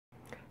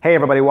Hey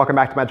everybody, welcome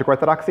back to Magic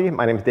Orthodoxy.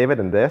 My name is David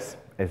and this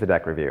is a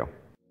deck review.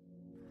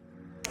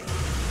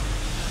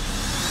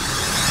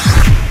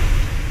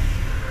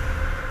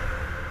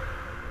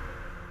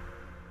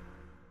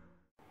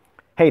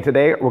 Hey,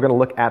 today we're going to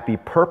look at the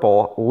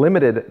purple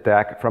limited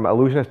deck from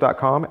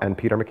illusionist.com and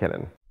Peter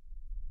McKinnon.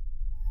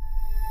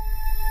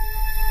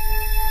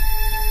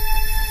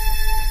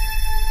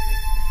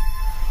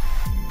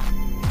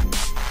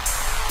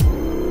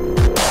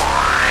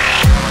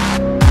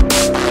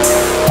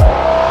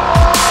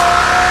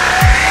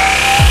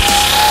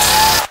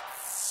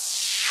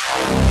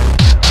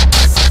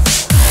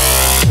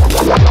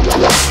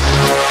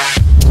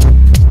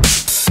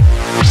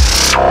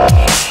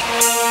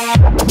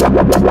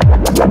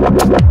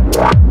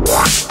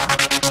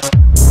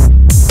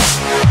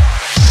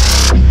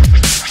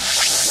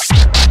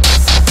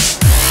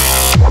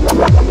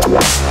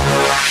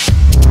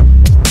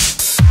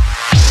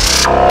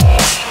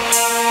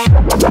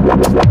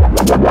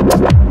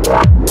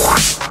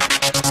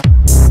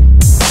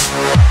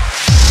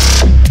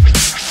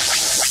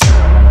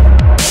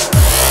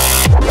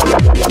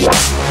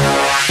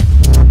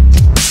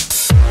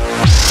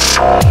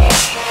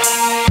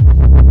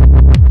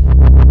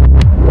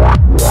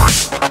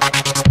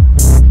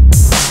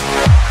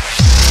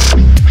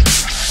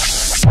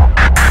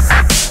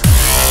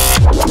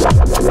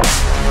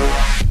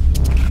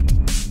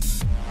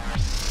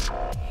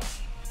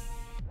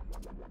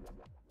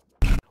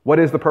 What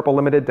is the purple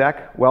limited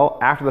deck? Well,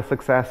 after the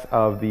success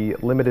of the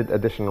limited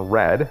edition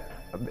red,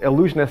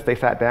 Illusionists, they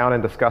sat down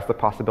and discussed the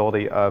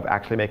possibility of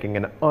actually making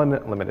an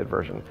unlimited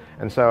version.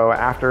 And so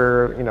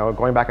after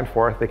going back and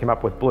forth, they came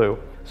up with blue.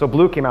 So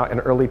blue came out in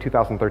early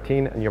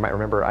 2013, and you might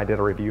remember I did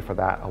a review for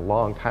that a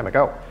long time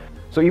ago.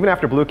 So even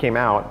after blue came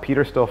out,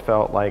 Peter still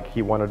felt like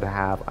he wanted to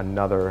have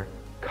another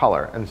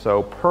color. And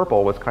so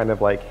purple was kind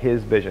of like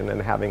his vision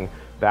and having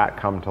that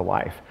come to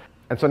life.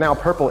 And so now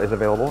purple is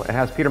available. It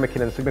has Peter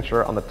McKinnon's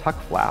signature on the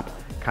tuck flap,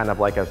 kind of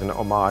like as an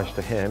homage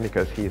to him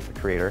because he's the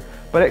creator.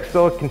 But it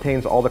still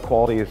contains all the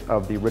qualities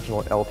of the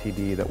original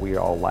LTD that we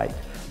all liked.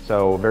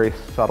 So very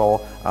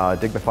subtle,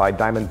 dignified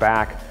diamond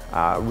back,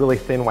 really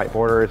thin white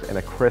borders, and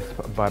a crisp,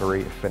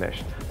 buttery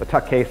finish. The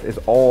tuck case is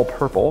all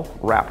purple,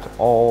 wrapped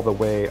all the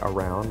way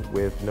around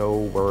with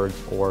no words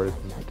or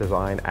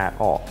design at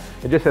all.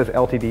 It just says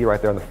LTD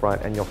right there on the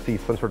front, and you'll see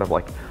some sort of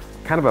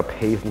kind of a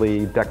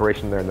paisley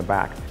decoration there in the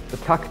back. The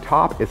tuck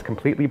top is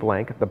completely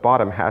blank. The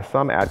bottom has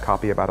some ad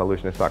copy about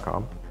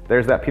illusionist.com.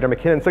 There's that Peter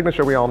McKinnon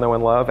signature we all know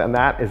and love, and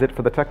that is it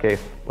for the tuck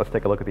case. Let's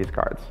take a look at these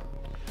cards.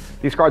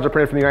 These cards are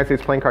printed from the United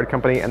States Playing Card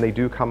Company, and they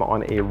do come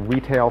on a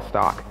retail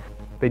stock.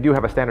 They do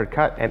have a standard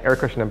cut and air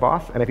cushion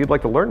emboss, and if you'd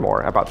like to learn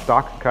more about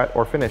stock, cut,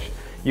 or finish,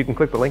 you can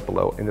click the link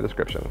below in the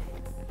description.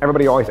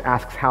 Everybody always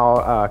asks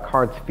how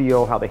cards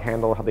feel, how they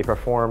handle, how they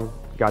perform,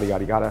 yada,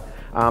 yada, yada.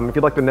 If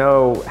you'd like to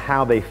know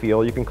how they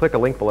feel, you can click a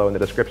link below in the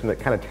description that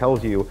kind of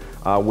tells you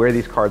where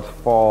these cards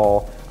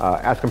fall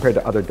as compared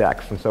to other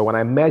decks. And so when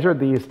I measured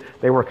these,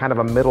 they were kind of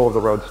a middle of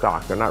the road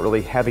stock. They're not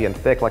really heavy and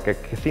thick like a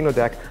casino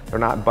deck. They're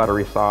not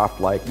buttery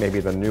soft like maybe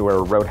the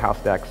newer Roadhouse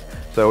decks.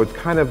 So it's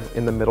kind of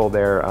in the middle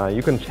there.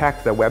 You can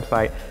check the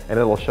website and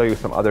it'll show you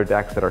some other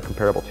decks that are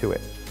comparable to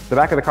it. The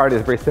back of the card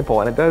is very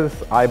simple, and it does,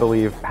 I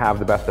believe, have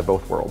the best of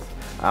both worlds.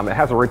 It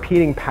has a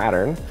repeating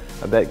pattern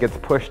that gets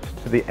pushed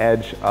to the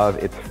edge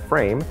of its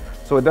frame.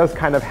 So it does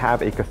kind of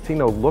have a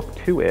casino look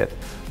to it,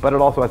 but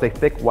it also has a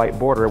thick white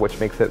border,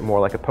 which makes it more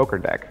like a poker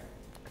deck.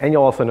 And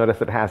you'll also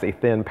notice it has a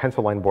thin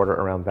pencil line border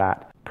around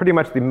that. Pretty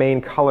much the main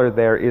color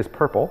there is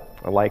purple,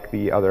 like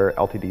the other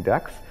LTD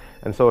decks.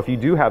 And so if you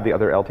do have the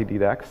other LTD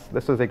decks,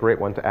 this is a great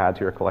one to add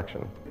to your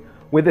collection.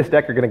 With this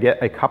deck, you're gonna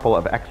get a couple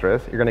of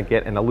extras. You're gonna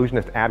get an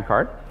Illusionist ad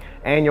card,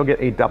 and you'll get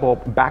a double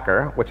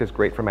backer, which is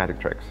great for magic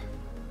tricks.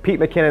 Pete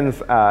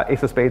McKinnon's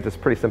Ace of Spades is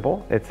pretty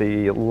simple. It's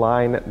a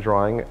line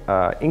drawing,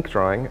 ink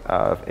drawing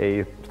of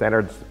a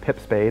standard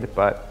pip spade,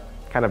 but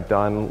kind of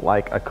done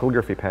like a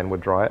calligraphy pen would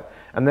draw it.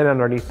 And then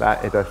underneath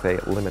that, it does say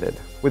limited.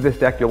 With this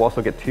deck, you'll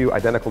also get two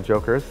identical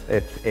jokers.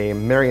 It's a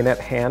marionette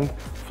hand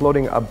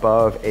floating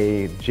above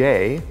a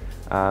J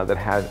that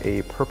has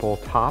a purple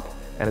top,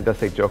 and it does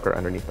say joker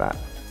underneath that.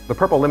 The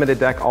purple limited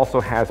deck also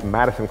has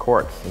Madison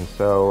Courts, and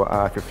so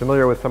if you're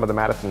familiar with some of the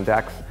Madison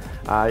decks,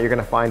 you're going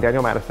to find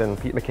Daniel Madison,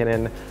 Pete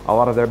McKinnon, a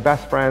lot of their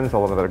best friends, a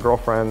lot of their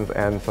girlfriends,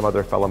 and some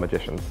other fellow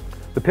magicians.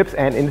 The pips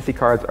and indice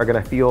cards are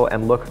going to feel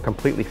and look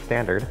completely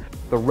standard.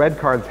 The red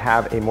cards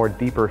have a more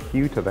deeper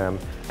hue to them,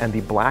 and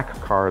the black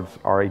cards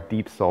are a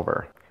deep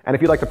silver. And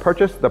if you'd like to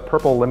purchase the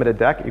purple limited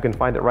deck, you can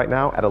find it right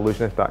now at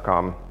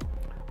illusionist.com.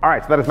 All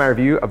right, so that is my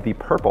review of the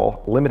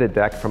purple limited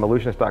deck from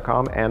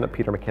illusionist.com and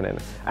Peter McKinnon.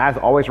 As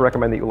always, I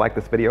recommend that you like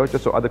this video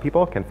just so other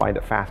people can find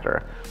it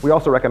faster. We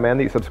also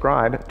recommend that you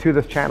subscribe to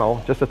this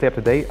channel just to stay up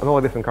to date on the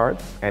latest in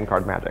cards and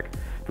card magic.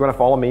 If you want to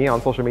follow me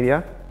on social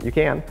media, you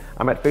can.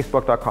 I'm at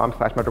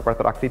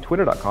facebook.com/magicorthodoxy,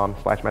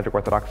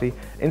 twitter.com/magicorthodoxy,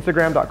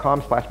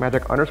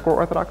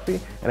 instagram.com/magic_orthodoxy,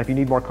 and if you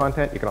need more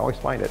content, you can always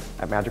find it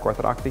at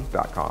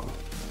magicorthodoxy.com.